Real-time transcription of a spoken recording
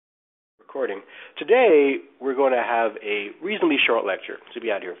recording. Today, we're going to have a reasonably short lecture. So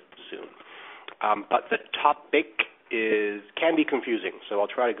be out here soon. But the topic can be confusing, so I'll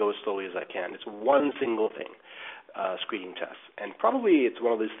try to go as slowly as I can. It's one single thing, screening tests. And probably it's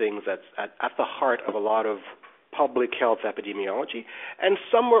one of those things that's at the heart of a lot of public health epidemiology and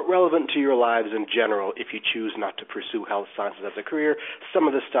somewhat relevant to your lives in general if you choose not to pursue health sciences as a career. Some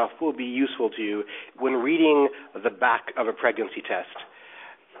of this stuff will be useful to you when reading the back of a pregnancy test,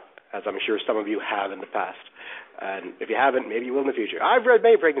 as I'm sure some of you have in the past. And if you haven't, maybe you will in the future. I've read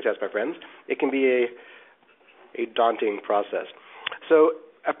many pregnancy tests, my friends. It can be a daunting process. So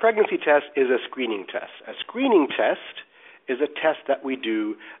a pregnancy test is a screening test. A screening test is a test that we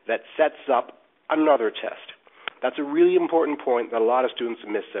do that sets up another test. That's a really important point that a lot of students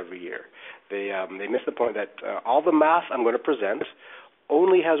miss every year. They miss the point that all the math I'm going to present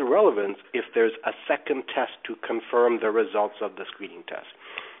only has relevance if there's a second test to confirm the results of the screening test.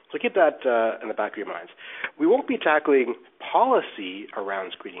 So keep that in the back of your minds. We won't be tackling policy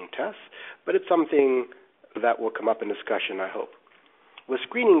around screening tests, but it's something that will come up in discussion, I hope. With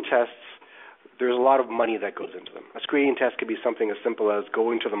screening tests, there's a lot of money that goes into them. A screening test could be something as simple as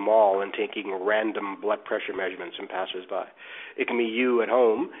going to the mall and taking random blood pressure measurements from passersby. It can be you at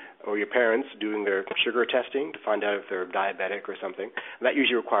home or your parents doing their sugar testing to find out if they're diabetic or something. And that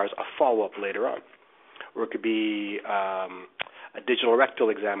usually requires a follow-up later on. Or it could be a digital rectal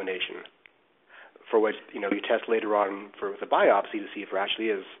examination for which you test later on for the biopsy to see if there actually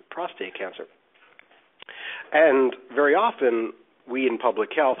is prostate cancer. And very often, we in public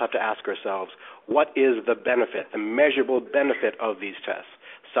health have to ask ourselves, what is the benefit, the measurable benefit of these tests,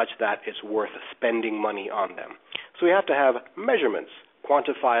 such that it's worth spending money on them? So we have to have measurements,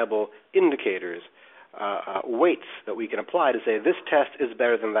 quantifiable indicators, weights that we can apply to say this test is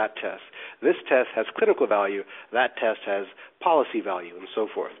better than that test. This test has clinical value, that test has policy value, and so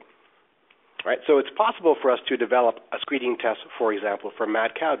forth. Right? So it's possible for us to develop a screening test, for example, for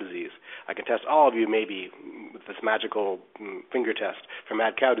mad cow disease. I can test all of you maybe with this magical finger test for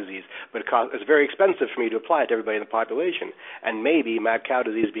mad cow disease, but it's very expensive for me to apply it to everybody in the population. And maybe mad cow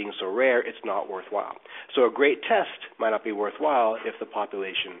disease being so rare, it's not worthwhile. So a great test might not be worthwhile if the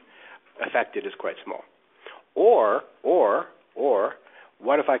population affected is quite small. Or,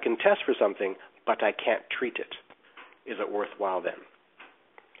 what if I can test for something, but I can't treat it? Is it worthwhile then?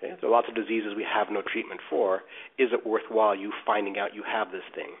 Okay, so lots of diseases we have no treatment for. Is it worthwhile you finding out you have this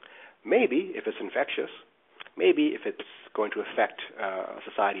thing? Maybe if it's infectious. Maybe if it's going to affect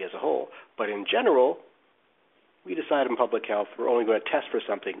society as a whole. But in general, we decide in public health we're only going to test for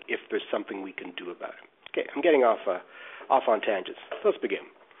something if there's something we can do about it. Okay, I'm getting off on tangents. So let's begin.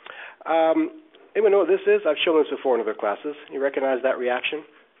 Anyone know what this is? I've shown this before in other classes. You recognize that reaction?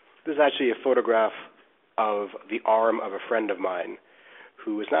 This is actually a photograph of the arm of a friend of mine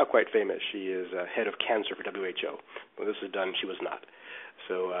who is now quite famous. She is head of cancer for WHO. When this was done, she was not.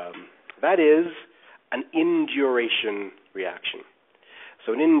 So that is an induration reaction.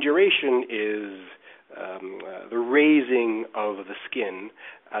 So an induration is the raising of the skin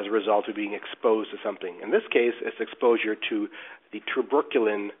as a result of being exposed to something. In this case, it's exposure to the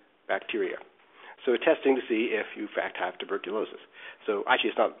tuberculin bacteria. So testing to see if you in fact have tuberculosis. So actually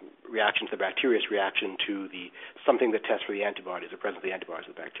it's not reaction to the bacteria, it's reaction to something that tests for the antibodies, the presence of the antibodies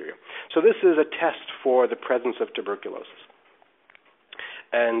of the bacteria. So this is a test for the presence of tuberculosis.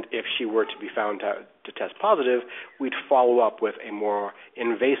 And if she were to be found to test positive, we'd follow up with a more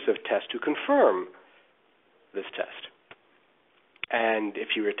invasive test to confirm this test. And if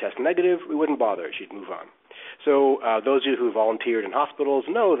she were to test negative, we wouldn't bother, she'd move on. So those of you who volunteered in hospitals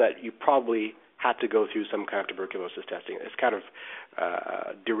know that you probably had to go through some kind of tuberculosis testing. It's kind of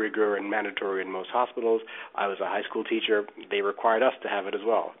de rigueur and mandatory in most hospitals. I was a high school teacher. They required us to have it as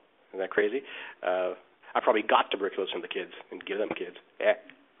well. Isn't that crazy? I probably got tuberculosis from the kids and give them kids.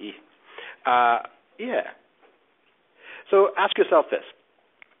 Yeah. So ask yourself this.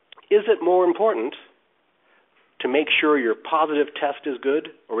 Is it more important to make sure your positive test is good,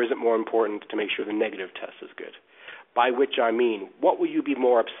 or is it more important to make sure the negative test is good? By which I mean, what will you be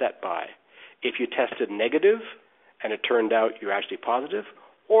more upset by? If you tested negative and it turned out you're actually positive,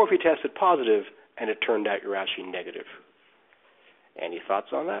 or if you tested positive and it turned out you're actually negative? Any thoughts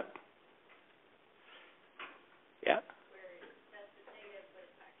on that? Yeah?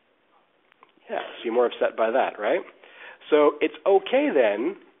 Yeah, so you're more upset by that, right? So it's okay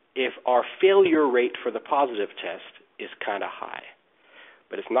then if our failure rate for the positive test is kind of high.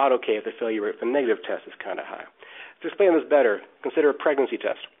 But it's not okay if the failure rate for the negative test is kind of high. To explain this better, consider a pregnancy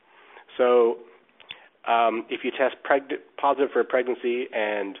test. So if you test positive for a pregnancy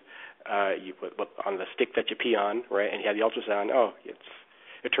and you put on the stick that you pee on, right, and you have the ultrasound,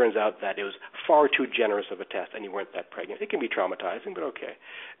 It turns out that it was far too generous of a test and you weren't that pregnant. It can be traumatizing, but okay.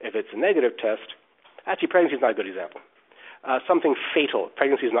 If it's a negative test, actually pregnancy is not a good example. Something fatal.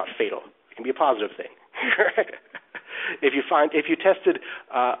 Pregnancy is not fatal. It can be a positive thing. If you tested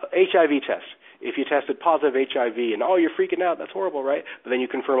HIV test, if you tested positive HIV and you're freaking out, that's horrible, right? But then you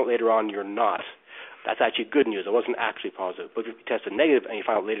confirm it later on, you're not. That's actually good news. It wasn't actually positive. But if you tested negative and you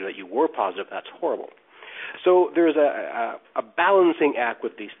find out later that you were positive, that's horrible. So there's a balancing act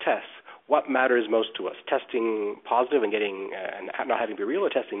with these tests. What matters most to us? Testing positive and getting and not having be real, or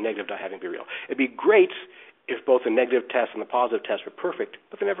testing negative, not having be real? It'd be great if both the negative test and the positive test were perfect,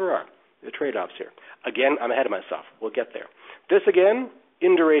 but they never are. The trade-offs here. Again, I'm ahead of myself. We'll get there. This again,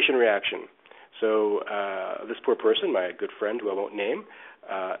 induration reaction. So this poor person, my good friend who I won't name,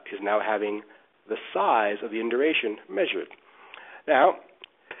 is now having the size of the induration measured. Now,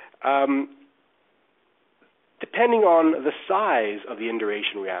 depending on the size of the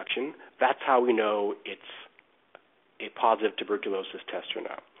induration reaction, that's how we know it's a positive tuberculosis test or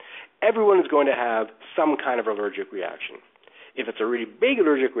not. Everyone is going to have some kind of allergic reaction. If it's a really big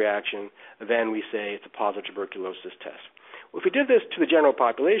allergic reaction, then we say it's a positive tuberculosis test. Well, if we did this to the general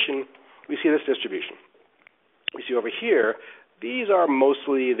population, we see this distribution. We see over here, these are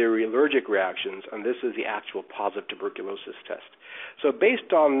mostly the allergic reactions, and this is the actual positive tuberculosis test. So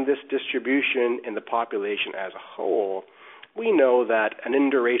based on this distribution in the population as a whole, we know that an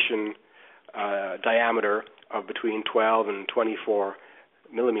induration diameter of between 12 and 24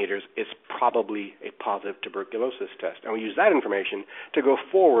 millimeters is probably a positive tuberculosis test. And we use that information to go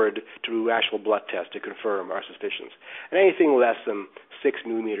forward to actual blood tests to confirm our suspicions. And anything less than 6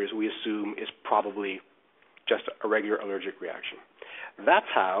 millimeters we assume is probably just a regular allergic reaction. That's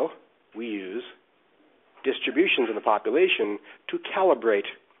how we use distributions in the population to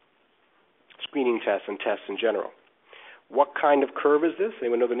calibrate screening tests and tests in general. What kind of curve is this?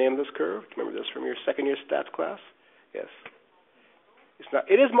 Anyone know the name of this curve? Remember this from your second year stats class? Yes.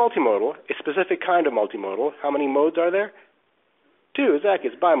 It is multimodal, a specific kind of multimodal. How many modes are there? 2, exactly.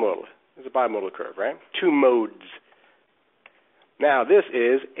 It's bimodal. It's a bimodal curve, right? 2 modes. Now, this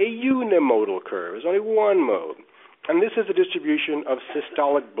is a unimodal curve. There's only one mode. And this is a distribution of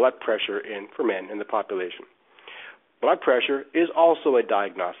systolic blood pressure for men in the population. Blood pressure is also a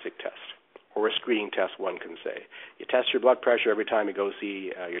diagnostic test, or a screening test, one can say. You test your blood pressure every time you go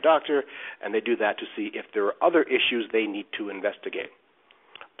see your doctor, and they do that to see if there are other issues they need to investigate.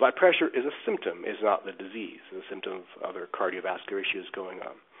 Blood pressure is a symptom, is not the disease. It's a symptom of other cardiovascular issues going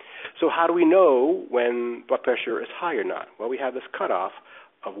on. So how do we know when blood pressure is high or not? Well, we have this cutoff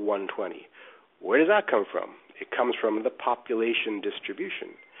of 120. Where does that come from? It comes from the population distribution,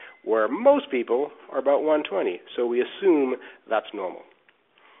 where most people are about 120. So we assume that's normal.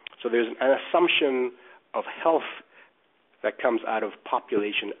 So there's an assumption of health that comes out of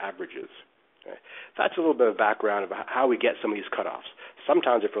population averages. Okay. That's a little bit of background of how we get some of these cutoffs.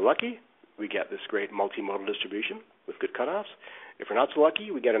 Sometimes, if we're lucky, we get this great multimodal distribution with good cutoffs. If we're not so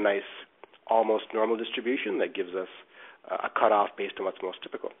lucky, we get a nice, almost normal distribution that gives us a cutoff based on what's most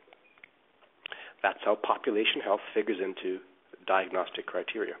typical. That's how population health figures into diagnostic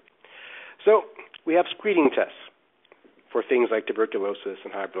criteria. So we have screening tests for things like tuberculosis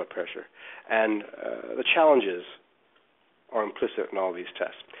and high blood pressure. And the challenges are implicit in all these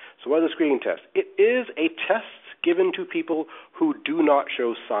tests. So what is a screening test? It is a test given to people who do not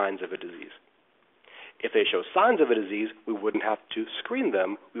show signs of a disease. If they show signs of a disease, we wouldn't have to screen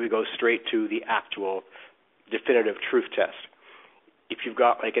them. We would go straight to the actual definitive truth test. If you've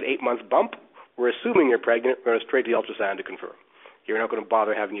got like an 8-month bump, we're assuming you're pregnant, we're going straight to the ultrasound to confirm. You're not going to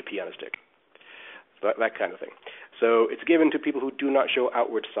bother having you pee on a stick. That kind of thing. So it's given to people who do not show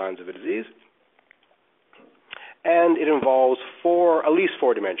outward signs of a disease. And it involves at least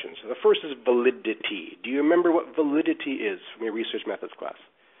four dimensions. The first is validity. Do you remember what validity is from your research methods class,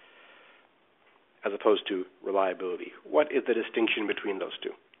 as opposed to reliability? What is the distinction between those two?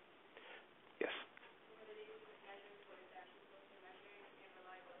 Yes.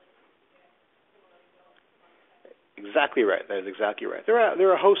 Exactly right. That is exactly right. There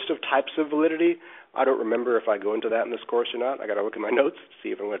are a host of types of validity. I don't remember if I go into that in this course or not. I got to look at my notes to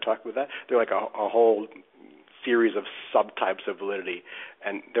see if I'm going to talk about that. They're like a whole series of subtypes of validity,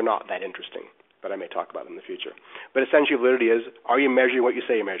 and they're not that interesting, but I may talk about them in the future. But essentially, validity is, are you measuring what you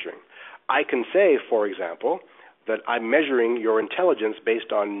say you're measuring? I can say, for example, that I'm measuring your intelligence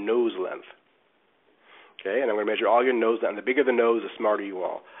based on nose length. Okay, and I'm going to measure all your nose length. And the bigger the nose, the smarter you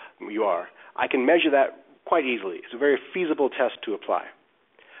are. I can measure that quite easily. It's a very feasible test to apply.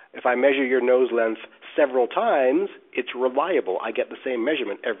 If I measure your nose length several times, it's reliable. I get the same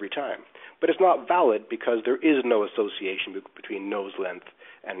measurement every time. But it's not valid because there is no association between nose length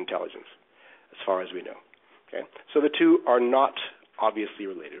and intelligence, as far as we know. Okay? So the two are not obviously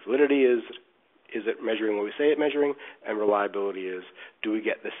related. Validity is it measuring what we say it's measuring, and reliability is, do we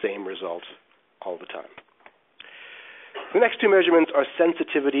get the same result all the time? The next two measurements are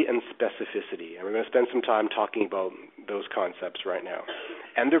sensitivity and specificity, and we're going to spend some time talking about those concepts right now.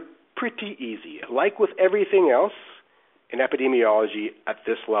 And they're pretty easy. Like with everything else in epidemiology at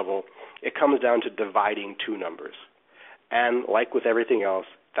this level, it comes down to dividing two numbers. And like with everything else,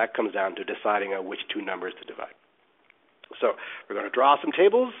 that comes down to deciding on which two numbers to divide. So we're going to draw some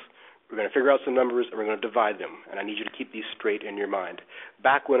tables, we're going to figure out some numbers, and we're going to divide them. And I need you to keep these straight in your mind.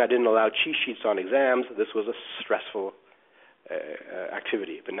 Back when I didn't allow cheat sheets on exams, this was a stressful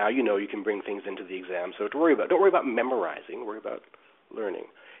activity. But now you know you can bring things into the exam. So don't worry about memorizing, worry about learning.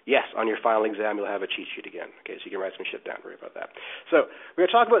 Yes, on your final exam you'll have a cheat sheet again. Okay, so you can write some shit down, worry about that. So we're going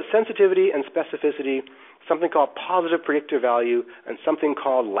to talk about sensitivity and specificity, something called positive predictive value, and something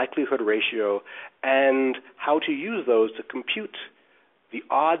called likelihood ratio, and how to use those to compute the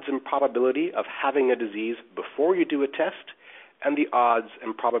odds and probability of having a disease before you do a test, and the odds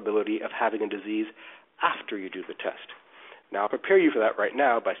and probability of having a disease after you do the test. Now, I'll prepare you for that right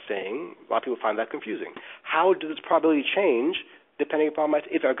now by saying, a lot of people find that confusing. How does this probability change depending upon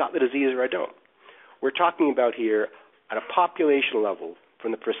if I got the disease or I don't? We're talking about here at a population level,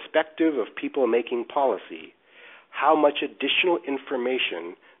 from the perspective of people making policy, how much additional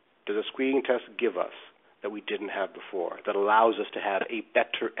information does a screening test give us that we didn't have before, that allows us to have a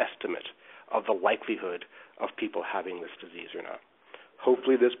better estimate of the likelihood of people having this disease or not.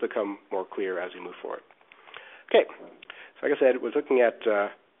 Hopefully this become more clear as we move forward. Okay, so like I said, we're looking at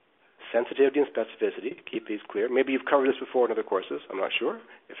sensitivity and specificity. Keep these clear. Maybe you've covered this before in other courses. I'm not sure.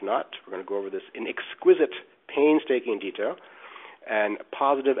 If not, we're going to go over this in exquisite, painstaking detail, and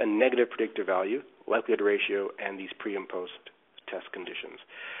positive and negative predictive value, likelihood ratio, and these pre- and post-test conditions.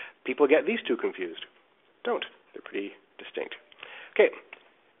 People get these two confused. Don't. They're pretty distinct. Okay,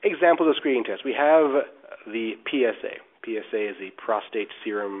 examples of screening tests. We have the PSA. PSA is the prostate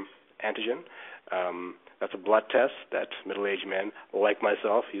serum antigen. That's a blood test that middle-aged men, like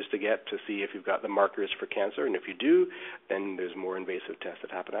myself, used to get to see if you've got the markers for cancer, and if you do, then there's more invasive tests that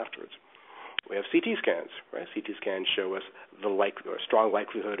happen afterwards. We have CT scans, right? CT scans show us the strong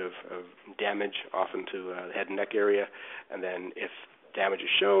likelihood of damage, often to the head and neck area, and then if damage is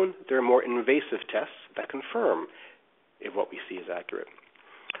shown, there are more invasive tests that confirm if what we see is accurate.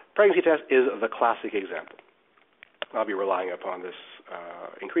 Pregnancy test is the classic example. I'll be relying upon this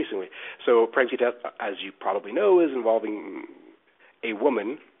increasingly. So pregnancy test, as you probably know, is involving a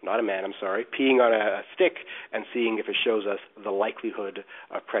woman, not a man, I'm sorry, peeing on a stick and seeing if it shows us the likelihood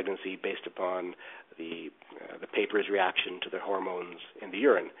of pregnancy based upon the paper's reaction to the hormones in the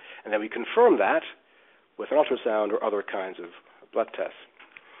urine. And then we confirm that with an ultrasound or other kinds of blood tests.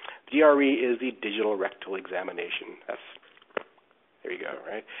 DRE is the digital rectal examination. There you go,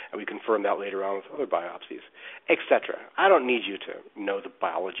 right? And we confirm that later on with other biopsies, etc. I don't need you to know the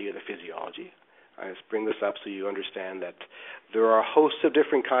biology or the physiology. I just bring this up so you understand that there are a host of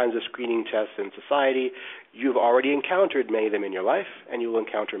different kinds of screening tests in society. You've already encountered many of them in your life, and you will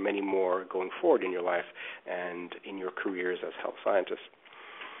encounter many more going forward in your life and in your careers as health scientists.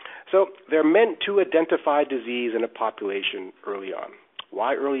 So they're meant to identify disease in a population early on.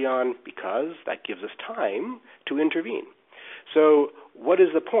 Why early on? Because that gives us time to intervene. So what is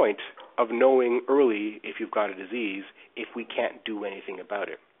the point of knowing early if you've got a disease if we can't do anything about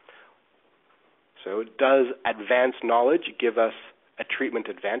it? So does advanced knowledge give us a treatment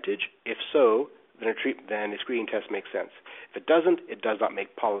advantage? If so, then a screening test makes sense. If it doesn't, it does not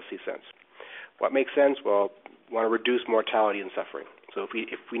make policy sense. What makes sense? Well, we want to reduce mortality and suffering. So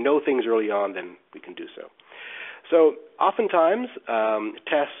if we know things early on, then we can do so. So oftentimes,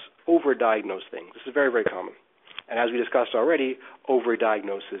 tests overdiagnose things. This is very, very common. And as we discussed already,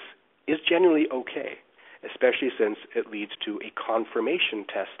 overdiagnosis is generally okay, especially since it leads to a confirmation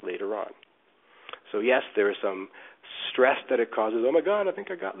test later on. So yes, there is some stress that it causes. Oh my God, I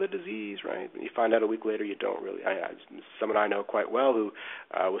think I got the disease, right? And you find out a week later you don't really. Someone I know quite well who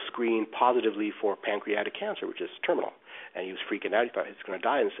was screened positively for pancreatic cancer, which is terminal, and he was freaking out. He thought he was going to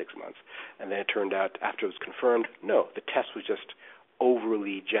die in 6 months. And then it turned out, after it was confirmed, no, the test was just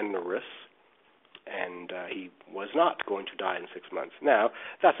overly generous, and he was not going to die in 6 months. Now,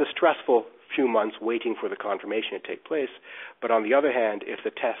 that's a stressful few months waiting for the confirmation to take place, but on the other hand, if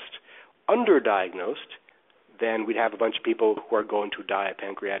the test underdiagnosed, then we'd have a bunch of people who are going to die of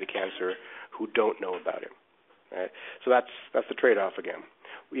pancreatic cancer who don't know about it. Right? So that's the trade-off again.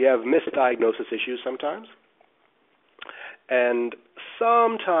 We have misdiagnosis issues sometimes, and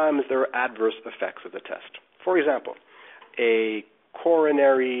sometimes there are adverse effects of the test. For example, a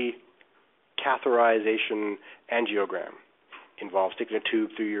coronary catheterization angiogram. Involves sticking a tube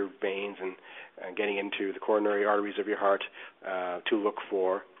through your veins and getting into the coronary arteries of your heart to look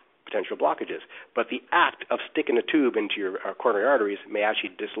for potential blockages. But the act of sticking a tube into your coronary arteries may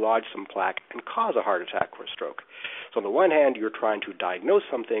actually dislodge some plaque and cause a heart attack or a stroke. So on the one hand, you're trying to diagnose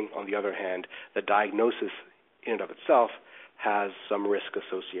something. On the other hand, the diagnosis in and of itself has some risk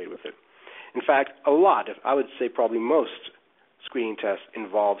associated with it. In fact, a lot, I would say probably most screening tests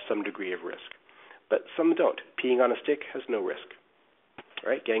involve some degree of risk. But some don't. Peeing on a stick has no risk.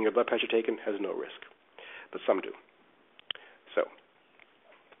 Right? Getting your blood pressure taken has no risk. But some do. So,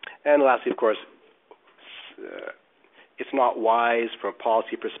 and lastly, of course, it's not wise from a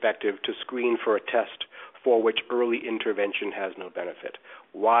policy perspective to screen for a test for which early intervention has no benefit.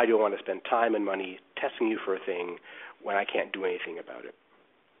 Why do I want to spend time and money testing you for a thing when I can't do anything about it?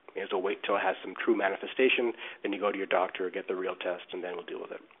 May as well wait till it has some true manifestation, then you go to your doctor, get the real test, and then we'll deal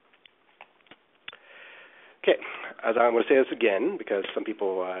with it. Okay, as I'm going to say this again, because some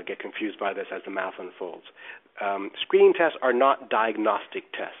people get confused by this as the math unfolds. Screening tests are not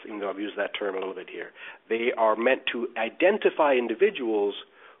diagnostic tests, even though I've used that term a little bit here. They are meant to identify individuals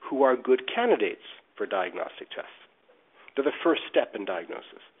who are good candidates for diagnostic tests. They're the first step in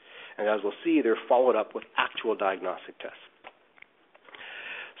diagnosis. And as we'll see, they're followed up with actual diagnostic tests.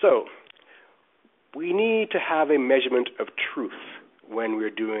 So, we need to have a measurement of truth when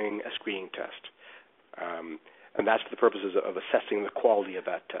we're doing a screening test. And that's for the purposes of assessing the quality of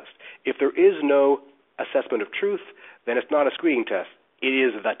that test. If there is no assessment of truth, then it's not a screening test. It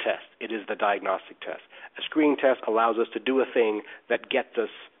is the test. It is the diagnostic test. A screening test allows us to do a thing that gets us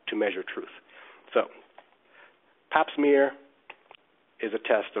to measure truth. So, pap smear is a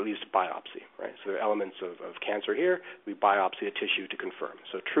test that leads to biopsy, right? So there are elements of cancer here. We biopsy the tissue to confirm.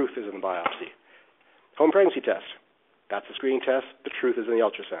 So truth is in the biopsy. Home pregnancy test. That's the screening test. The truth is in the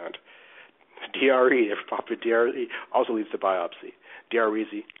ultrasound. DRE, proper DRE, also leads to biopsy.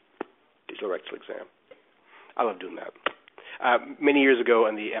 DREZ, digital rectal exam. I love doing that. Many years ago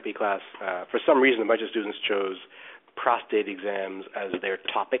in the epi class, for some reason, a bunch of students chose prostate exams as their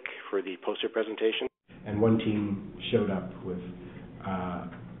topic for the poster presentation. And one team showed up with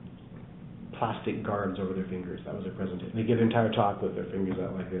plastic guards over their fingers. That was their presentation. They give the entire talk with their fingers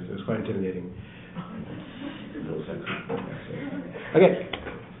out like this. It was quite intimidating. Okay.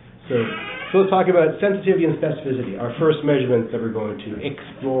 So let's talk about sensitivity and specificity, our first measurements that we're going to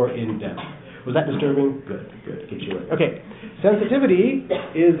explore in depth. Was that disturbing? Good. Keeps you awake. Okay. Sensitivity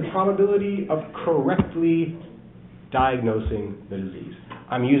is the probability of correctly diagnosing the disease.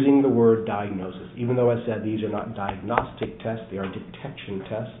 I'm using the word diagnosis, even though I said these are not diagnostic tests, they are detection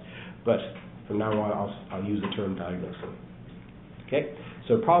tests, but from now on I'll use the term diagnosing. Okay?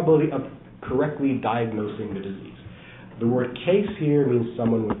 So probability of correctly diagnosing the disease. The word case here means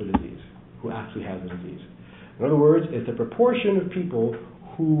someone with the disease, who actually has the disease. In other words, it's the proportion of people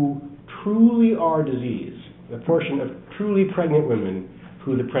who truly are diseased, the proportion of truly pregnant women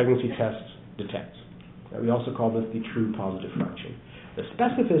who the pregnancy test detects. We also call this the true positive fraction. The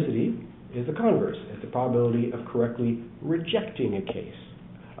specificity is the converse. It's the probability of correctly rejecting a case,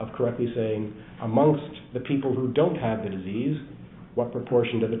 of correctly saying, amongst the people who don't have the disease, what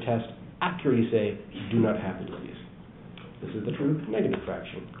proportion does the test accurately say do not have the disease? This is the true negative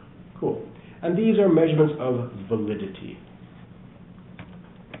fraction. Cool. And these are measurements of validity.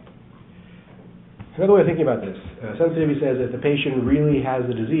 Another way of thinking about this, sensitivity says if the patient really has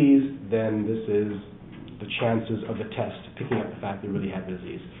the disease, then this is the chances of the test picking up the fact they really have the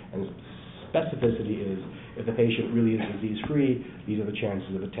disease. And specificity is if the patient really is disease-free, these are the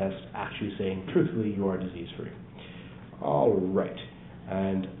chances of the test actually saying truthfully you are disease-free. All right.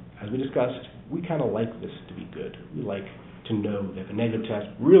 And as we discussed, we kind of like this to be good. We like to know that the negative test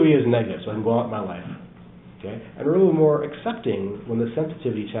really is negative, so I can go on with my life. Okay? And we're a little more accepting when the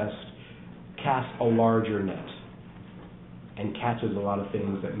sensitivity test casts a larger net and catches a lot of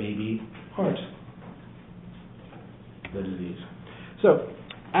things that maybe aren't the disease. So,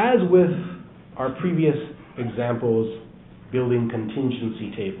 as with our previous examples building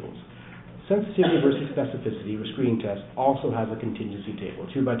contingency tables, sensitivity versus specificity with screening tests also has a contingency table,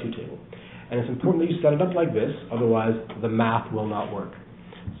 a 2x2 table. And it's important that you set it up like this, otherwise the math will not work.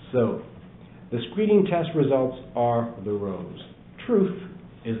 So, the screening test results are the rows. Truth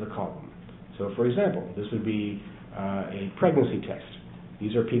is the column. So, for example, this would be a pregnancy test.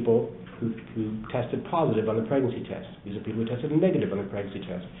 These are people who tested positive on the pregnancy test. These are people who tested negative on the pregnancy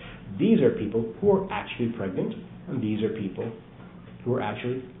test. These are people who are actually pregnant, and these are people who are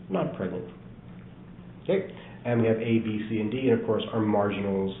actually not pregnant. Okay? And we have A, B, C, and D, and of course our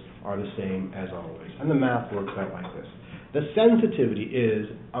marginals are the same as always. And the math works out like this. The sensitivity is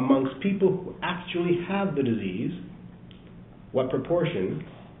amongst people who actually have the disease, what proportion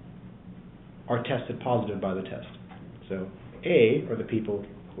are tested positive by the test. So A are the people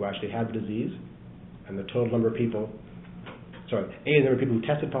who actually have the disease, and the total number of people, A is the number of people who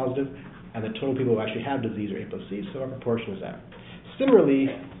tested positive, and the total people who actually have disease are A plus C, so our proportion is that. Similarly,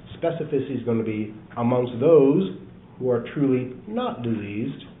 specificity is going to be amongst those who are truly not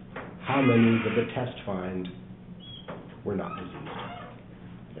diseased, how many did the test find were not diseased.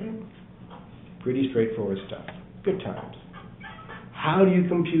 Okay? Pretty straightforward stuff. Good times. How do you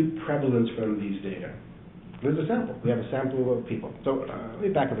compute prevalence from these data? There's a sample. We have a sample of people. So let me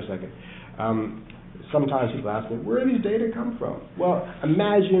back up a second. Sometimes people ask me, where do these data come from? Well,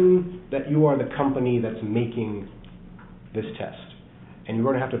 imagine that you are the company that's making this test. And you're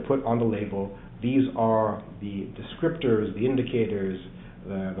going to have to put on the label, these are the descriptors, the indicators,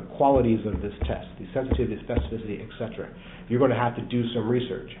 the qualities of this test, the sensitivity, specificity, etc. You're going to have to do some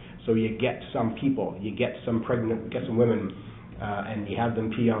research. So you get some people, you get some women, and you have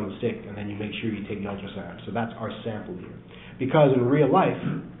them pee on the stick, and then you make sure you take the ultrasound. So that's our sample here. Because in real life,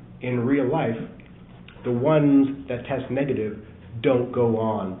 the ones that test negative don't go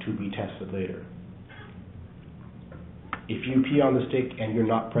on to be tested later. If you pee on the stick and you're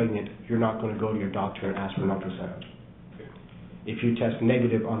not pregnant, you're not going to go to your doctor and ask for an ultrasound. If you test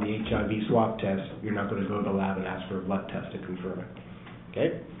negative on the HIV swab test, you're not going to go to the lab and ask for a blood test to confirm it.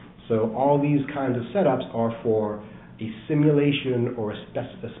 Okay? So all these kinds of setups are for a simulation or a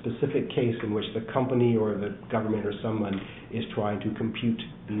specific case in which the company or the government or someone is trying to compute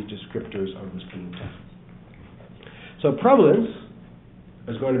these descriptors of the screening test. So prevalence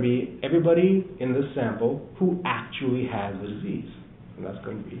is going to be everybody in this sample who actually has the disease. And that's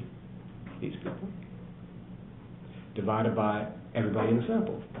going to be these people, divided by everybody in the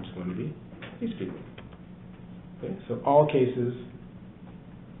sample, which is going to be these people. Okay? So all cases,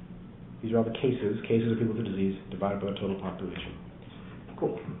 these are all the cases of people with the disease, divided by the total population.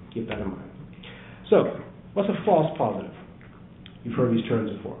 Cool. Keep that in mind. So, what's a false positive? You've heard these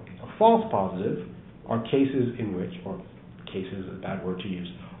terms before. A false positive are cases in which, or cases is a bad word to use,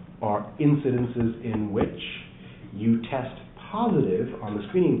 are incidences in which you test positive on the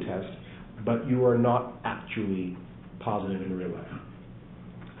screening test, but you are not actually positive in real life.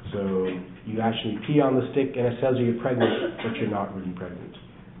 So you actually pee on the stick and it says you're pregnant, but you're not really pregnant.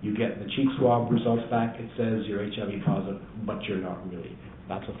 You get the cheek swab results back, it says you're HIV positive, but you're not really.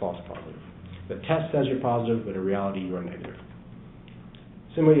 That's a false positive. The test says you're positive, but in reality you are negative.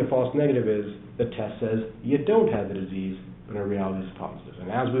 Similarly, a false negative is the test says you don't have the disease, but in reality it's positive.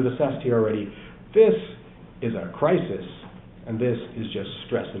 And as we've assessed here already, this is a crisis, and this is just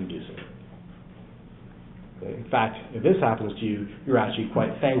stress-inducing. In fact, if this happens to you, you're actually quite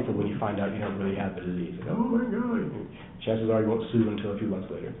thankful when you find out you don't really have the disease. Like, oh my God. And chances are you won't sue until a few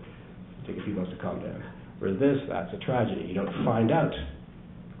months later. Take a few months to calm down. Whereas this, that's a tragedy. You don't find out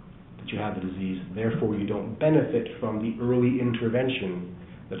that you have the disease, therefore you don't benefit from the early intervention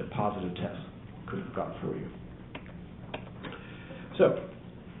that a positive test could have got for you. So,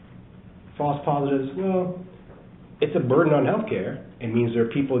 false positives, well, it's a burden on healthcare. It means there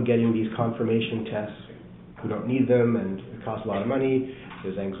are people getting these confirmation tests who don't need them, and it costs a lot of money.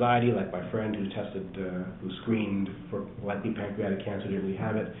 There's anxiety, like my friend who screened for likely pancreatic cancer, didn't really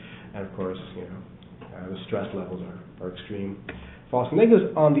have it, and of course, the stress levels are extreme. False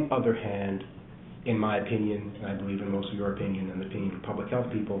negatives, on the other hand, in my opinion, and I believe in most of your opinion and the opinion of public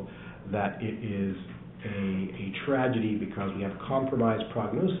health people, that it is a tragedy because we have compromised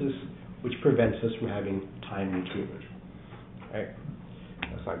prognosis, which prevents us from having timely treatment. Right?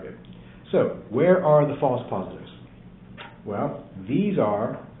 That's not good. So, where are the false positives? Well, these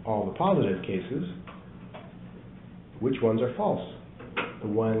are all the positive cases. Which ones are false? The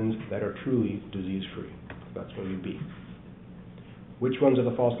ones that are truly disease-free. That's what it would be. Which ones are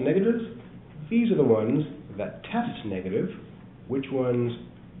the false negatives? These are the ones that test negative. Which ones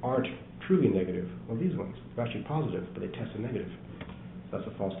aren't truly negative? Well, these ones are actually positive, but they tested negative. That's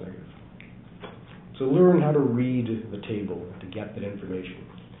a false negative. So learn how to read the table to get that information.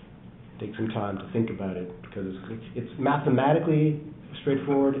 Take some time to think about it, because it's mathematically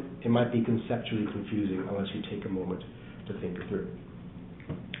straightforward. It might be conceptually confusing unless you take a moment to think it through.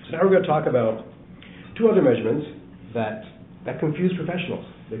 So now we're going to talk about two other measurements that confuse professionals.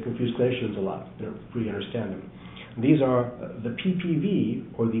 They confuse clinicians a lot. They don't really understand them. These are the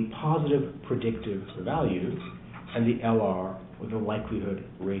PPV, or the positive predictive value, and the LR, or the likelihood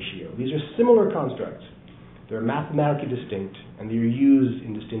ratio. These are similar constructs. They're mathematically distinct, and they're used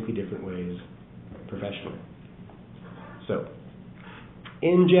in distinctly different ways professionally. So,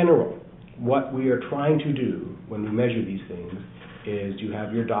 in general, what we are trying to do when we measure these things is you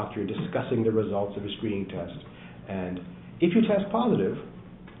have your doctor discussing the results of a screening test. And if you test positive,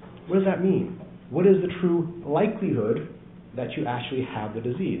 what does that mean? What is the true likelihood that you actually have the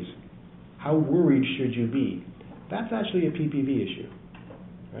disease? How worried should you be? That's actually a PPV issue,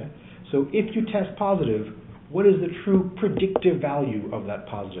 right? So if you test positive, what is the true predictive value of that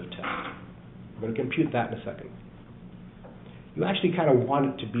positive test? I'm going to compute that in a second. You actually kind of want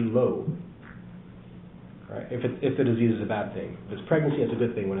it to be low, right? If the disease is a bad thing. If it's pregnancy, it's a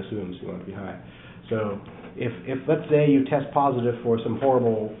good thing. One assumes you want it to be high. So if let's say you test positive for some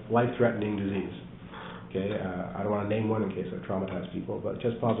horrible life-threatening disease, okay, I don't want to name one in case I traumatize people, but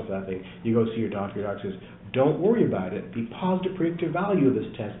test positive for that thing. You go see your doctor. Your doctor says, don't worry about it. The positive predictive value of this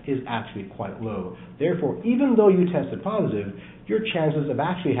test is actually quite low. Therefore, even though you tested positive, your chances of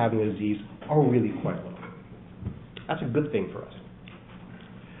actually having the disease are really quite low. That's a good thing for us.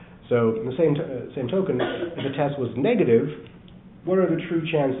 So, in the same token, if the test was negative, what are the true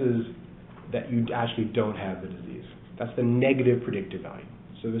chances that you actually don't have the disease? That's the negative predictive value.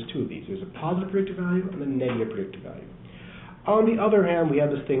 So there's two of these. There's a positive predictive value and a negative predictive value. On the other hand, we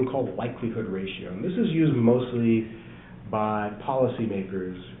have this thing called likelihood ratio. And this is used mostly by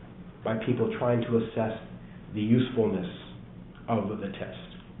policymakers, by people trying to assess the usefulness of the test,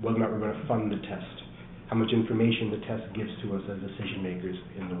 whether or not we're going to fund the test, how much information the test gives to us as decision makers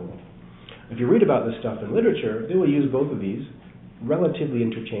in the world. If you read about this stuff in literature, they will use both of these relatively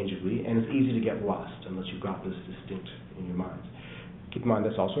interchangeably, and it's easy to get lost unless you've got this distinct in your minds. Keep in mind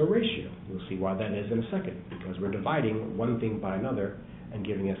that's also a ratio. We'll see why that is in a second, because we're dividing one thing by another and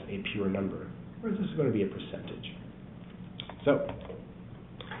giving us a pure number, whereas this is going to be a percentage. So,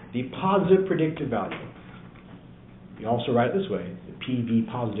 the positive predictive value. You also write it this way, the PV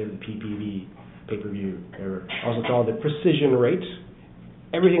positive, the PPV, pay-per-view, they're also called the precision rate.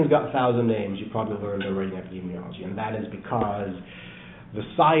 Everything's got 1,000 names. You probably learned already in epidemiology, and that is because the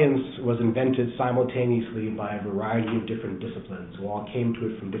science was invented simultaneously by a variety of different disciplines who all came to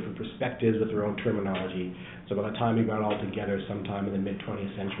it from different perspectives with their own terminology. So by the time we got it all together sometime in the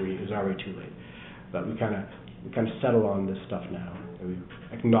mid-20th century, it was already too late. But we kind of settle on this stuff now. And we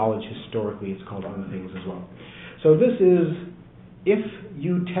acknowledge historically it's called other things as well. So this is, if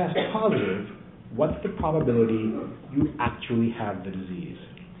you test positive, what's the probability you actually have the disease?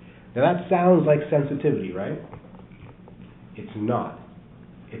 Now that sounds like sensitivity, right? It's not.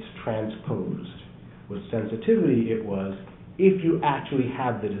 It's transposed. With sensitivity, it was, if you actually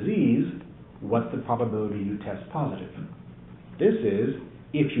have the disease, what's the probability you test positive? This is,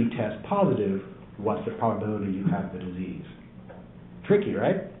 if you test positive, what's the probability you have the disease? Tricky,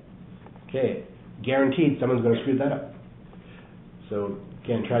 right? Okay, guaranteed someone's going to screw that up. So,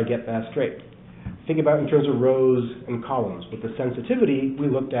 again, try to get that straight. Think about it in terms of rows and columns. With the sensitivity, we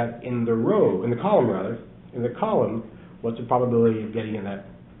looked at in the column, what's the probability of getting in that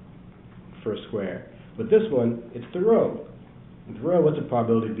first square. With this one, it's the row. With the row, what's the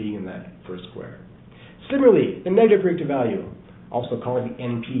probability of being in that first square? Similarly, the negative predictive value, also called the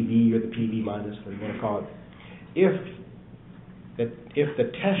NPV or the PV minus, whatever you want to call it. If the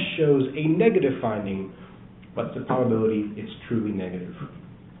test shows a negative finding, what's the probability it's truly negative?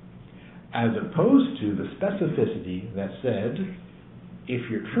 As opposed to the specificity that said, if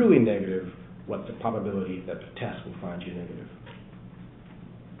you're truly negative, what's the probability that the test will find you negative?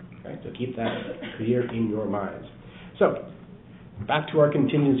 Right, so keep that clear in your minds. So, back to our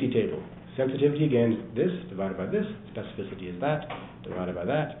contingency table. Sensitivity, again, this divided by this. Specificity is that divided by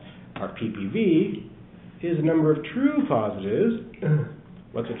that. Our PPV is the number of true positives.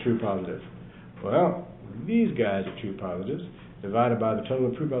 What's a true positive? Well, these guys are true positives divided by the total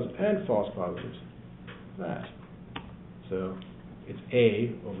of true positives and false positives. That. So, it's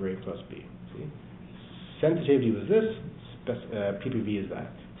A over A plus B. See? Sensitivity was this. PPV is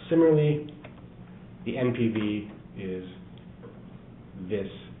that. Similarly, the NPV is this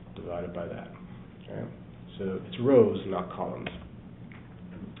divided by that. Okay? So it's rows, not columns.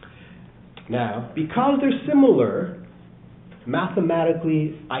 Now, because they're similar,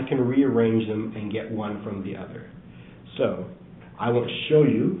 mathematically I can rearrange them and get one from the other. So I won't show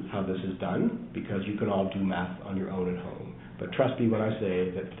you how this is done because you can all do math on your own at home. But trust me when I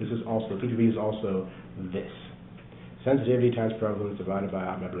say that this is also, PPV is also this. Sensitivity times prevalence divided by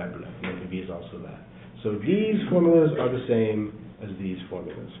blah, blah, blah. And NPV is also that. So these formulas are the same as these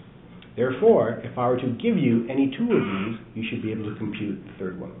formulas. Therefore, if I were to give you any two of these, you should be able to compute the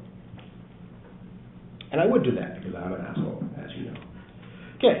third one. And I would do that because I'm an asshole, as you know.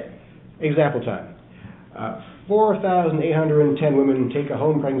 Okay, example time. 4,810 women take a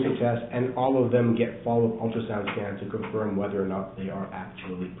home pregnancy test, and all of them get follow-up ultrasound scans to confirm whether or not they are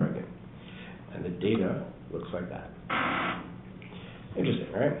actually pregnant. And the data looks like that.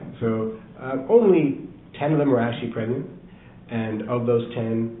 Interesting, right? So only 10 of them were actually pregnant, and of those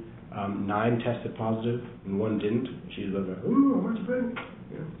 10, 9 tested positive and 1 didn't. She was like, "Ooh, I'm pregnant."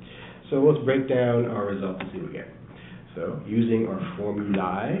 You know? So let's break down our results and see what we get. So using our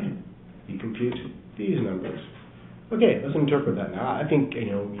formulae, we compute these numbers. Okay, let's interpret that now. I think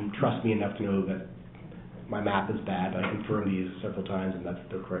you trust me enough to know that my math is bad. I confirmed these several times, and that's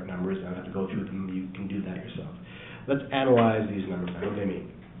the correct numbers. I don't have to go through them. You can do that yourself. Let's analyze these numbers. What do they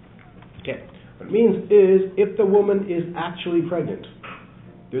mean? Okay, what it means is if the woman is actually pregnant,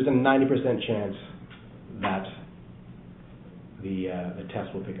 there's a 90% chance that the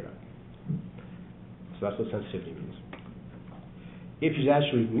test will pick it up. So that's what sensitivity means. If she's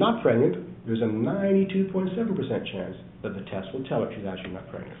actually not pregnant, there's a 92.7% chance that the test will tell her she's actually not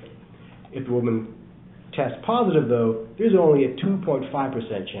pregnant. If the woman tests positive, though, there's only a 2.5%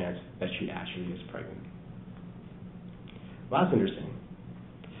 chance that she actually is pregnant. Well, that's interesting.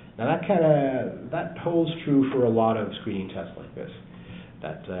 Now that holds true for a lot of screening tests like this.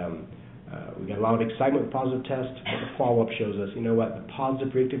 That we get a lot of excitement with positive tests, but the follow-up shows us, you know what, the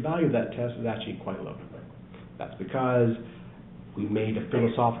positive predictive value of that test is actually quite low. That's because we made a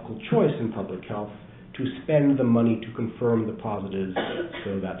philosophical choice in public health to spend the money to confirm the positives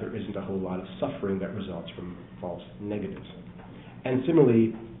so that there isn't a whole lot of suffering that results from false negatives. And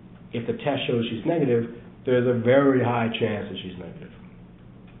similarly, if the test shows she's negative, there's a very high chance that she's negative.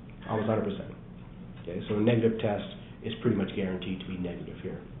 Almost 100%. Okay, so a negative test is pretty much guaranteed to be negative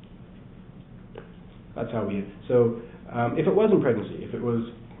here. That's how we... So if it wasn't pregnancy, if it was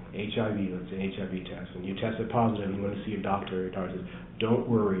HIV, let's say HIV test, and you tested positive and you want to see a doctor, your doctor says, don't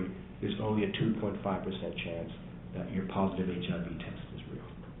worry, there's only a 2.5% chance that your positive HIV test is real.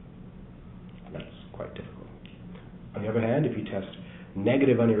 That's quite typical. On the other hand, if you test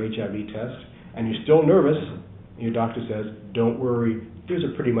negative on your HIV test and you're still nervous, your doctor says, don't worry, there's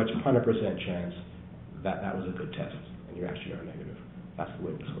a pretty much 100% chance that that was a good test and you actually are negative. That's the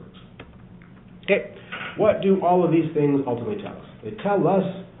way this works. Okay, what do all of these things ultimately tell us? They tell us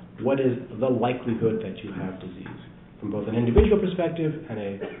what is the likelihood that you have disease from both an individual perspective and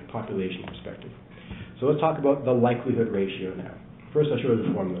a population perspective. So let's talk about the likelihood ratio now. First, I'll show you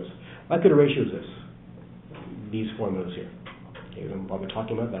the formulas. Likelihood ratio is this, these formulas here. Okay, what we're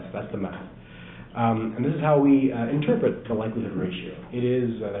talking about, that's the math. And this is how we interpret the likelihood ratio. It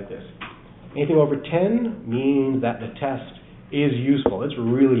is like this. Anything over 10 means that the test is useful. It's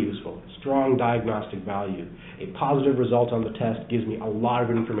really useful. Strong diagnostic value. A positive result on the test gives me a lot of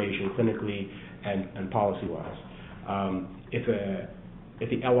information clinically and policy-wise. If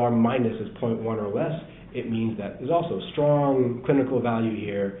the LR minus is 0.1 or less, it means that there's also strong clinical value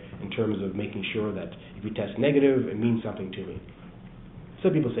here in terms of making sure that if you test negative, it means something to me.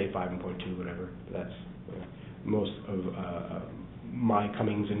 Some people say 5 and 0.2, whatever. That's most of my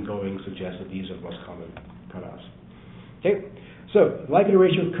comings and goings suggest that these are the most common cutoffs. Okay, so likelihood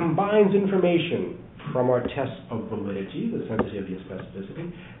ratio combines information from our tests of validity, the sensitivity and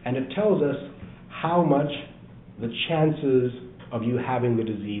specificity, and it tells us how much the chances of you having the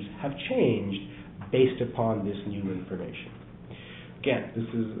disease have changed based upon this new information. Again, this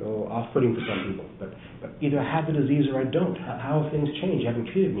is a little off-putting for some people, but either I have the disease or I don't. How have things changed? You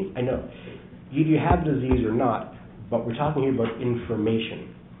haven't treated me. I know. Either you have the disease or not, but we're talking here about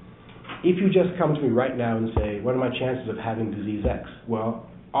information. If you just come to me right now and say, what are my chances of having disease X? Well,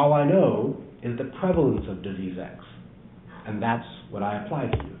 all I know is the prevalence of disease X. And that's what I apply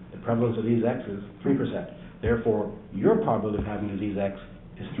to you. The prevalence of disease X is 3%. Therefore, your probability of having disease X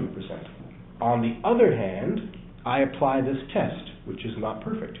is 3%. On the other hand, I apply this test, which is not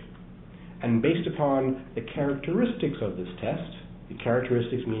perfect. And based upon the characteristics of this test, the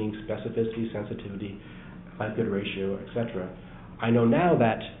characteristics meaning specificity, sensitivity, likelihood ratio, etc., I know now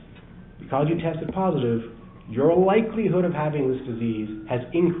that because you tested positive, your likelihood of having this disease has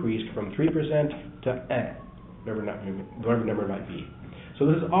increased from 3% to whatever number it might be. So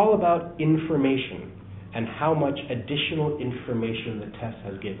this is all about information and how much additional information the test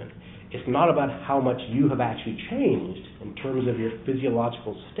has given. It's not about how much you have actually changed in terms of your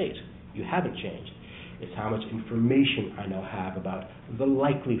physiological state. You haven't changed. It's how much information I now have about the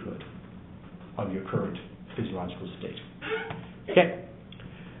likelihood of your current physiological state. Okay.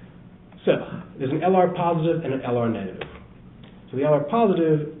 So there's an LR positive and an LR negative. So the LR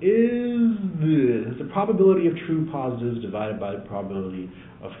positive is the probability of true positives divided by the probability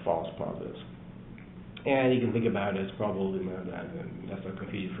of false positives. And you can think about it as probability, that's not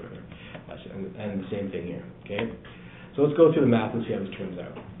confuse you further. And the same thing here, okay? So let's go through the math and see how this turns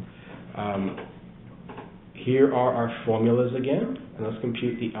out. Here are our formulas again, and let's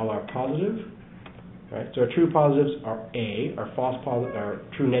compute the LR positive Right? So our true positives are A, our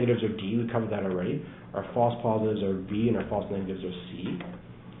true negatives are D, we covered that already. Our false positives are B, and our false negatives are C.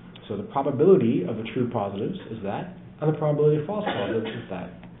 So the probability of the true positives is that, and the probability of false positives is that.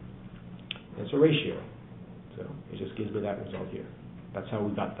 It's a ratio. So it just gives me that result here. That's how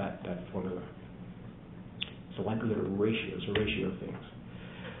we got that formula. It's a likelihood ratio. It's a ratio of things.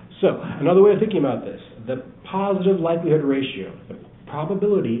 So another way of thinking about this, the positive likelihood ratio, the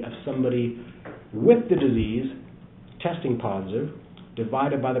probability of somebody with the disease testing positive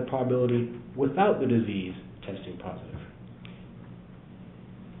divided by the probability without the disease testing positive.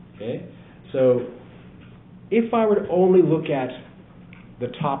 Okay? So if I were to only look at the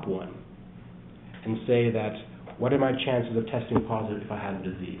top one and say that what are my chances of testing positive if I had the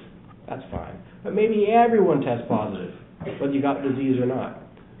disease? That's fine. But maybe everyone tests positive, whether you got the disease or not.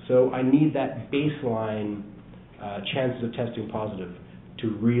 So I need that baseline chances of testing positive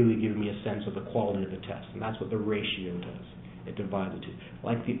to really give me a sense of the quality of the test. And that's what the ratio does. It divides the two,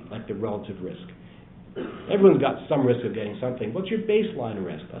 like the relative risk. Everyone's got some risk of getting something. What's your baseline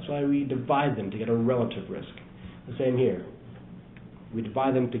risk? That's why we divide them to get a relative risk. The same here. We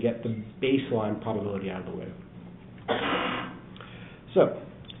divide them to get the baseline probability out of the way. So,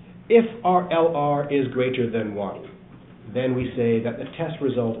 if our LR is greater than 1, then we say that the test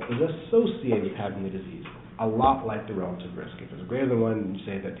result is associated with having the disease, a lot like the relative risk. If it's greater than 1, you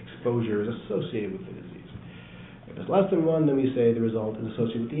say that exposure is associated with the disease. If it's less than 1, then we say the result is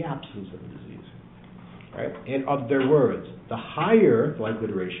associated with the absence of the disease. Right? In other words, the higher the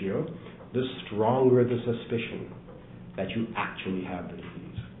likelihood ratio, the stronger the suspicion that you actually have the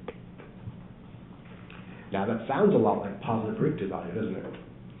disease. Now that sounds a lot like positive predictive value, doesn't it?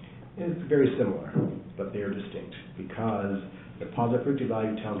 It's very similar, but they are distinct because the positive predictive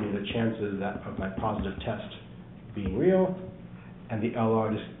value tells me the chances of my positive test being real, and the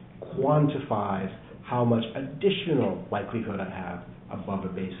LR just quantifies how much additional likelihood I have above a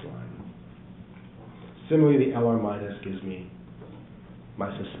baseline. Similarly, the LR minus gives me my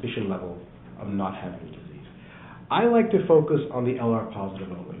suspicion level of not having the disease. I like to focus on the LR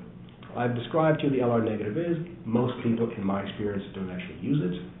positive only. I've described to you the LR negative is. Most people, in my experience, don't actually use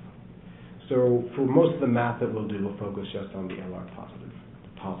it. So for most of the math that we'll do, we'll focus just on the LR positive,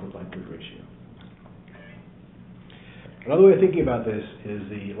 the positive likelihood ratio. Another way of thinking about this is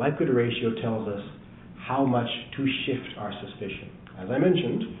the likelihood ratio tells us how much to shift our suspicion. As I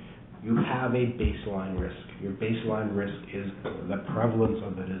mentioned, you have a baseline risk. Your baseline risk is the prevalence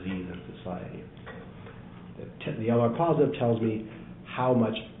of the disease in society. The LR positive tells me how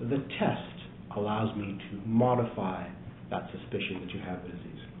much the test allows me to modify that suspicion that you have the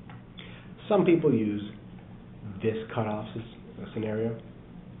disease. Some people use this cutoff scenario.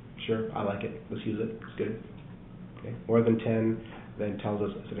 Sure, I like it. Let's use it. It's good. Okay. More than 10 then tells us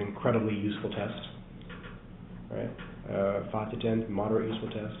it's an incredibly useful test. Right? 5 to 10, moderate useful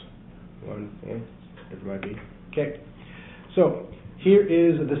test. 1, whatever it might be. Okay. So here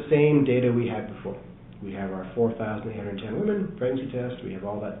is the same data we had before. We have our 4,810 women pregnancy test. We have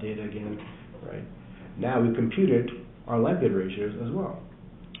all that data again. Right? Now we've computed our likelihood ratios as well.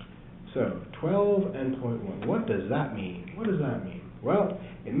 So 12 and 0.1. What does that mean? What does that mean? Well,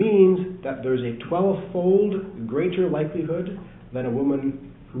 it means that there's a 12-fold greater likelihood than a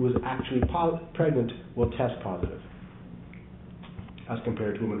woman who is actually pregnant will test positive as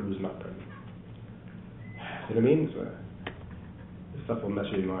compared to a woman who's not pregnant. See what I mean? So, this stuff will mess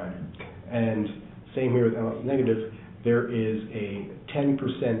with your mind. And same here with LR negative. There is a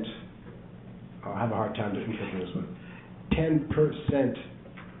 10%, I'll have a hard time interpreting this one, 10%,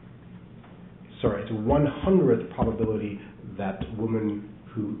 sorry, it's a 100th probability that woman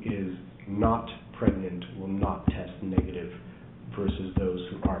who is not pregnant will not test negative versus those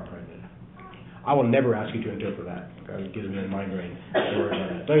who are pregnant. I will never ask you to interpret that. It gives me a migraine. Don't worry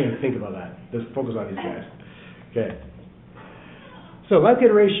about that. Don't even think about that. Just focus on these guys. Okay. So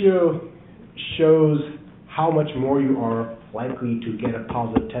likelihood ratio shows how much more you are likely to get a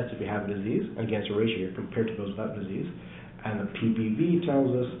positive test if you have a disease, against a ratio compared to those without disease. And the PPV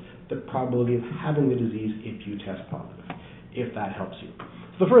tells us the probability of having the disease if you test positive, if that helps you.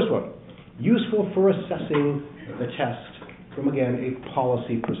 So the first one, useful for assessing the test from, again, a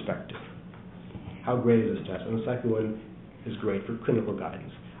policy perspective. How great is this test? And the second one is great for clinical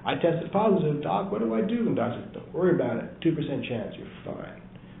guidance. I tested positive, doc, what do I do? And doc says, don't worry about it, 2% chance, you're fine.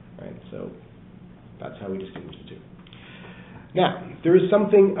 Right? So that's how we distinguish the two. Now, there is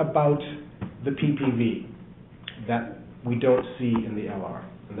something about the PPV that we don't see in the LR,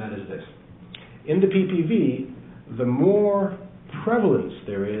 and that is this. In the PPV, the more prevalence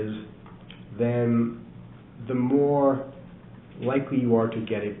there is, then the more likely you are to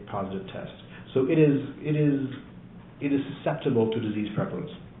get a positive test. So it is susceptible to disease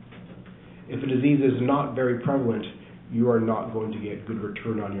prevalence. If a disease is not very prevalent, you are not going to get good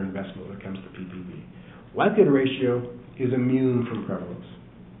return on your investment when it comes to PPV. Likelihood ratio is immune from prevalence.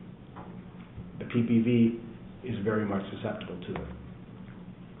 The PPV is very much susceptible to it.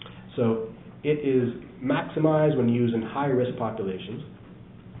 So it is maximized when used in high-risk populations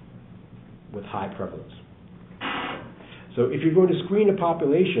with high prevalence. So if you're going to screen a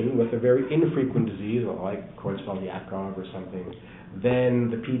population with a very infrequent disease, like Creutzfeldt-Jakob or something, then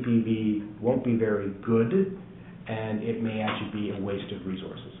the PPV won't be very good, and it may actually be a waste of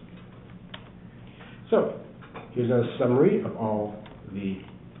resources. So here's a summary of all the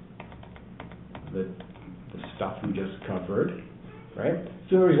stuff we just covered, right?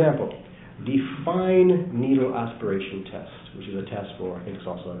 So for example, the fine needle aspiration test, which is a test for, I think it's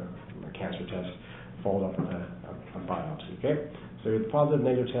also a cancer test, followed up with a biopsy, okay? So the positive,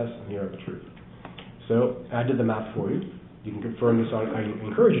 negative test, and here are the truth. So I did the math for you. You can confirm this I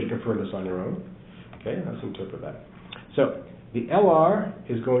encourage you to confirm this on your own. Okay, let's interpret that. So the LR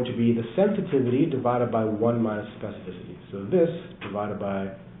is going to be the sensitivity divided by 1 minus specificity. So this divided by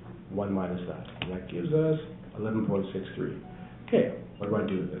 1 minus that. And that gives us 11.63. Okay, what do I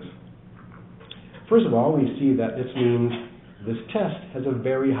do with this? First of all, we see that this means this test has a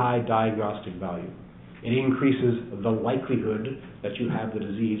very high diagnostic value. It increases the likelihood that you have the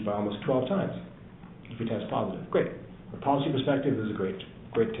disease by almost 12 times if you test positive. Great. From a policy perspective, this is a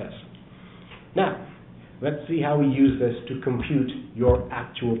great test. Now, let's see how we use this to compute your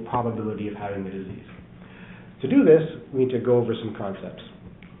actual probability of having the disease. To do this, we need to go over some concepts.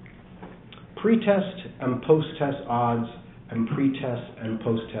 Pre-test and post-test odds and pre-test and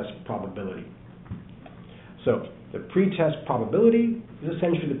post-test probability. So, the pre-test probability is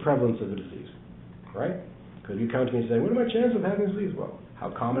essentially the prevalence of the disease, right? Because you come to me and say, what are my chances of having this disease? Well, how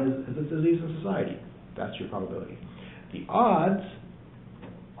common is this disease in society? That's your probability. The odds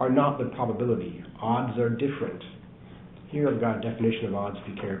are not the probability. Odds are different. Here I've got a definition of odds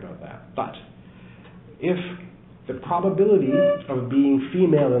if you care about that. But if the probability of being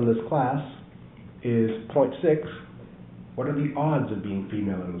female in this class is 0.6, what are the odds of being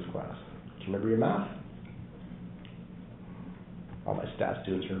female in this class? Do you remember your math? All my stats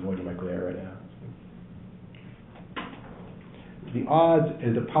students are avoiding my glare right now. The odds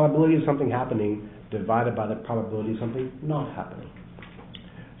is the probability of something happening divided by the probability of something not happening.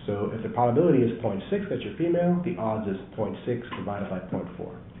 So if the probability is 0.6 that you're female, the odds is 0.6 divided by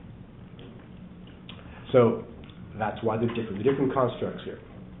 0.4. So that's why they're different. They're different constructs here.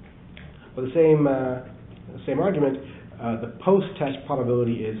 But the same argument, the post-test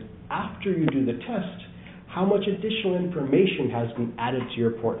probability is after you do the test, how much additional information has been added to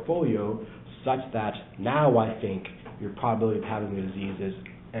your portfolio such that now I think your probability of having the disease is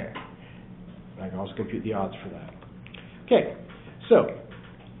I can also compute the odds for that. Okay, so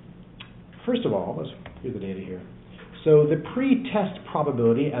first of all, let's hear the data here. So the pre-test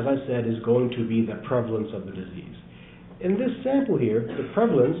probability, as I said, is going to be the prevalence of the disease. In this sample here, the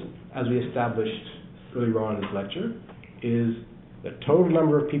prevalence, as we established earlier on in this lecture, is the total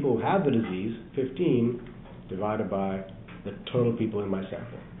number of people who have the disease, 15, divided by the total people in my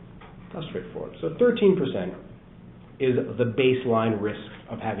sample. That's straightforward. So 13% is the baseline risk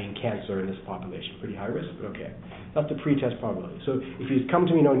of having cancer in this population. Pretty high risk, but okay. That's the pre-test probability. So if you come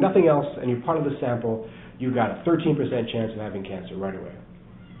to me knowing nothing else and you're part of the sample, you've got a 13% chance of having cancer right away.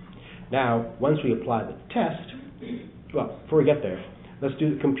 Now, once we apply the test, well, before we get there, let's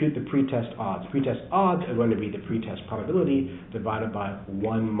compute the pretest odds. Pretest odds are going to be the pretest probability divided by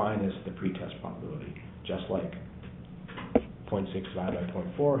 1 minus the pretest probability, just like 0.6 divided by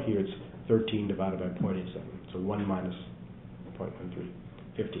 0.4. Here it's 13 divided by 0.87. So 1 minus 0.13,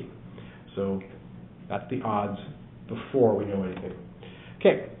 15. So that's the odds before we know anything.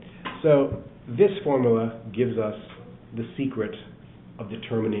 Okay, so this formula gives us the secret of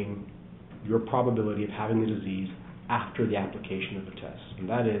determining your probability of having the disease after the application of the test. And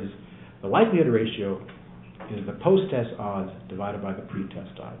that is, the likelihood ratio is the post-test odds divided by the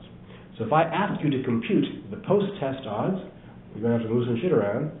pre-test odds. So if I ask you to compute the post-test odds, you're going to have to move some shit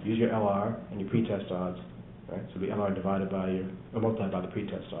around, use your LR and your pre-test odds. Right? So the LR divided by multiplied by the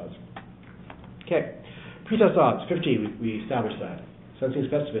pre-test odds. Okay, pre-test odds, 15, we established that. Sensing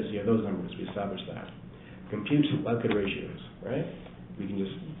specificity are those numbers, we established that. Compute likelihood ratios, right? We can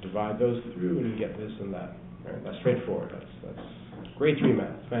just divide those through and get this and that. Right? That's straightforward. That's grade 3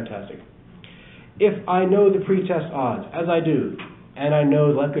 math. Fantastic. If I know the pre-test odds, as I do, and I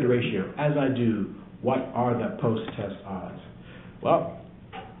know the likelihood ratio, as I do, what are the post-test odds? Well,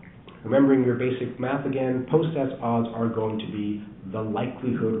 Remembering your basic math again, post-test odds are going to be the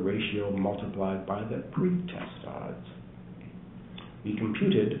likelihood ratio multiplied by the pre-test odds. We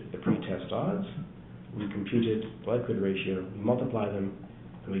computed the pre-test odds, we computed the likelihood ratio, we multiply them,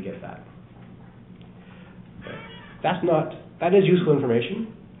 and we get that. Okay. That is useful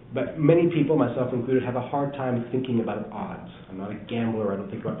information, but many people, myself included, have a hard time thinking about odds. I'm not a gambler, I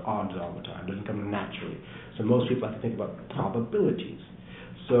don't think about odds all the time, it doesn't come naturally. So most people have to think about probabilities.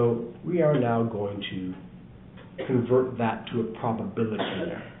 So we are now going to convert that to a probability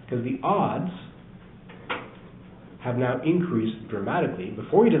there, because the odds have now increased dramatically.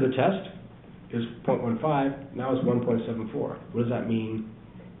 Before we did the test, it was 0.15, now it's 1.74. What does that mean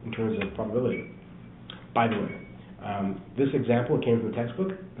in terms of probability? By the way, this example came from the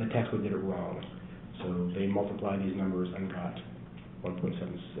textbook, and the textbook did it wrong. So they multiplied these numbers and got 1.76.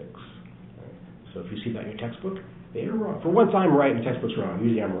 Right? So if you see that in your textbook, they are wrong. For once I'm right and the textbook's wrong.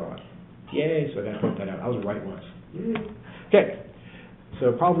 Usually I'm wrong. Yay, so I got to point that out. I was right once. Yay. Okay,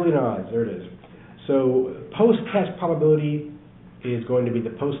 so probability and odds, there it is. So post-test probability is going to be the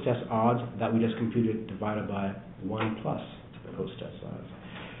post-test odds that we just computed divided by 1 plus the post-test odds.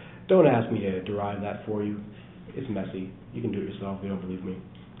 Don't ask me to derive that for you. It's messy. You can do it yourself if you don't believe me.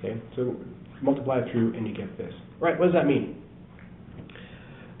 Okay, so multiply it through and you get this. Right, what does that mean?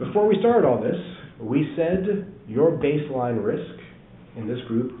 Before we started all this, we said your baseline risk in this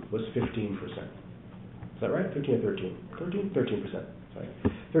group was 15%. Is that right? 15 or 13? 13%. Sorry.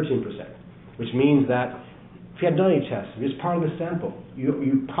 13%. Which means that if you had done any tests, if you're part of the sample,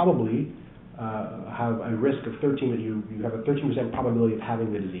 you probably have a risk of 13, that you have a 13% probability of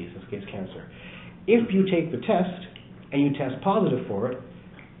having the disease, in this case cancer. If you take the test and you test positive for it,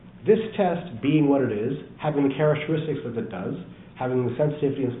 this test being what it is, having the characteristics that it does, having the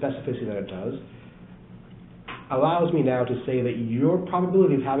sensitivity and specificity that it does, allows me now to say that your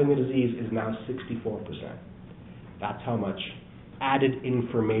probability of having the disease is now 64%. That's how much added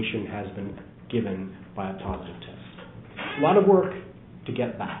information has been given by a positive test. A lot of work to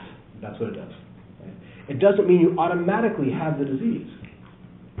get that. That's what it does. Right? It doesn't mean you automatically have the disease.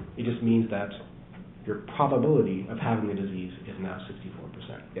 It just means that your probability of having the disease is now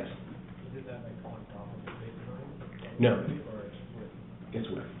 64%. Yes? Did that make on top of the baseline? No. Or it's with? It's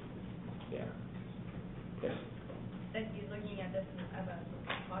with. Yeah. Yes? That you're looking at this as a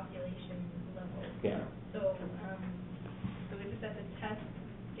population level. Yeah. So, so is it that the test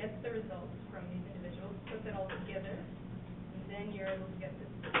gets the results from these individuals, puts it all together, and then you're able to get this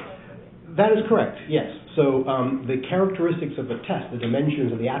probability? That is correct, yes. So the characteristics of the test, the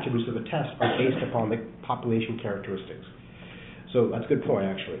dimensions of the attributes of the test are based upon the population characteristics. So that's a good point,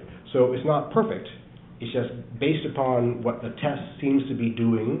 actually. So it's not perfect. It's just based upon what the test seems to be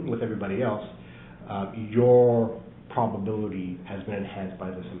doing with everybody else, your probability has been enhanced by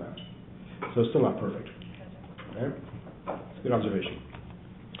this amount. So it's still not perfect. Okay? It's a good observation.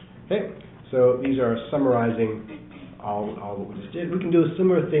 Okay, so these are summarizing all what we just did. We can do a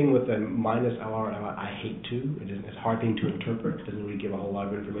similar thing with a minus LR. I hate to. It's a hard thing to interpret. It doesn't really give a whole lot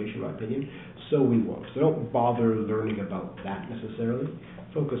of information, in my opinion. So we won't. So don't bother learning about that necessarily.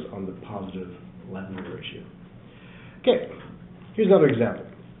 Focus on the positive likelihood ratio. Okay, here's another example.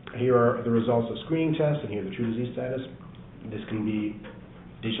 Here are the results of screening tests, and here are the true disease status. This can be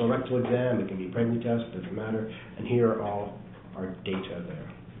digital rectal exam, it can be pregnancy test, doesn't matter. And here are all our data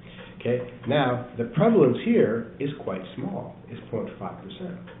there. Okay, now the prevalence here is quite small, it's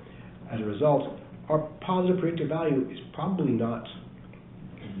 0.5%. As a result, our positive predictive value is probably not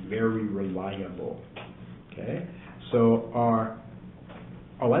very reliable. Okay, so our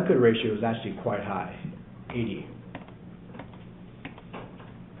likelihood ratio is actually quite high, 80.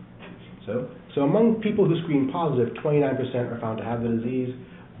 So among people who screen positive, 29% are found to have the disease,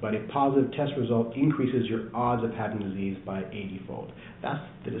 but a positive test result increases your odds of having the disease by 80-fold. That's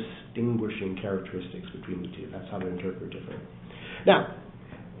the distinguishing characteristics between the two. That's how they interpret differently. Now,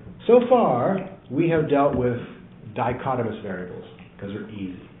 so far, we have dealt with dichotomous variables, because they're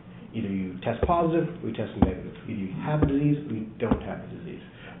easy. Either you test positive, or you test negative. Either you have the disease, or you don't have the disease.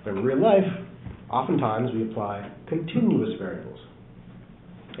 But in real life, oftentimes we apply continuous variables.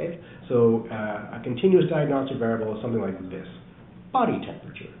 Okay? So a continuous diagnostic variable is something like this. Body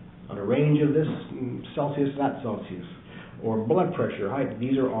temperature, on a range of this Celsius to that Celsius, or blood pressure, height.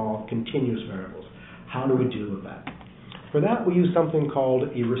 These are all continuous variables. How do we deal with that? For that, we use something called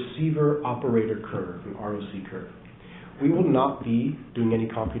a receiver operator curve, an ROC curve. We will not be doing any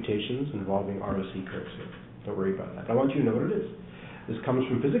computations involving ROC curves here. Don't worry about that. I want you to know what it is. This comes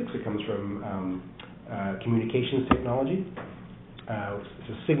from physics. It comes from communications technology. It's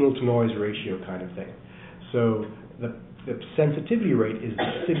a signal-to-noise ratio kind of thing. So the The sensitivity rate is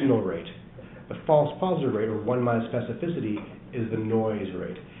the signal rate. The false positive rate, or 1 minus specificity, is the noise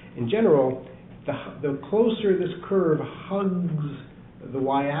rate. In general, the closer this curve hugs the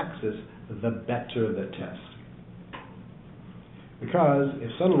y-axis, the better the test. Because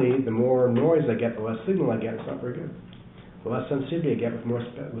if suddenly the more noise I get, the less signal I get, it's not very good. The less sensitivity I get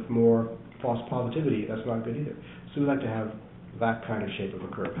with more false positivity, that's not good either. So we like to have that kind of shape of a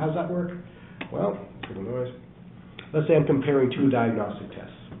curve. How does that work? Well, signal noise. Let's say I'm comparing two diagnostic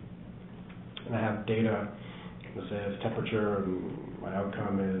tests. And I have data, let's say it's temperature, and my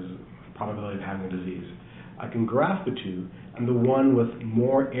outcome is probability of having a disease. I can graph the two, and the one with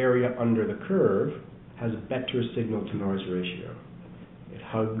more area under the curve has a better signal-to-noise ratio. It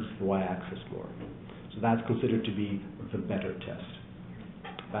hugs the y-axis more. So that's considered to be the better test.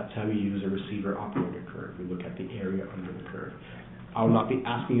 That's how we use a receiver-operator curve. We look at the area under the curve. I'll not be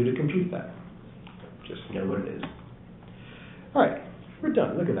asking you to compute that. Just know what it is. All right, we're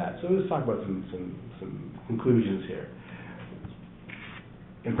done. Look at that. So let's talk about some conclusions here.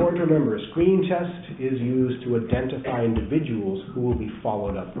 Important to remember, a screening test is used to identify individuals who will be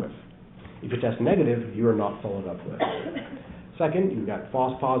followed up with. If you test negative, you are not followed up with. Second, you've got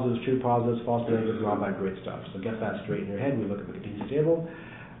false positives, true positives, false negatives, and all that great stuff. So get that straight in your head when you look at the continuous table.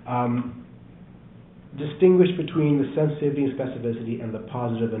 Distinguish between the sensitivity and specificity and the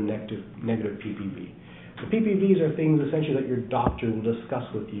positive and negative PPV. The PPVs are things essentially that your doctor will discuss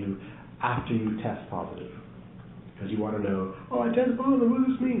with you after you test positive. Because you want to know, oh, I tested positive, what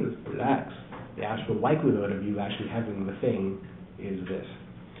does this mean? Relax. The actual likelihood of you actually having the thing is this.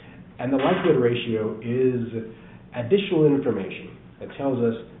 And the likelihood ratio is additional information that tells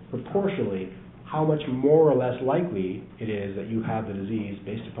us proportionally how much more or less likely it is that you have the disease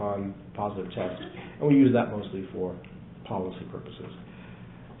based upon positive tests. And we use that mostly for policy purposes.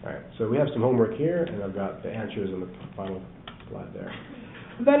 All right, so we have some homework here, and I've got the answers on the final slide there.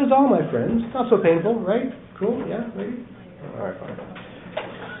 That is all, my friends. Not so painful, right? Cool? Yeah? Maybe? All right, fine.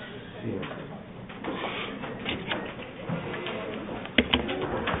 See you next time.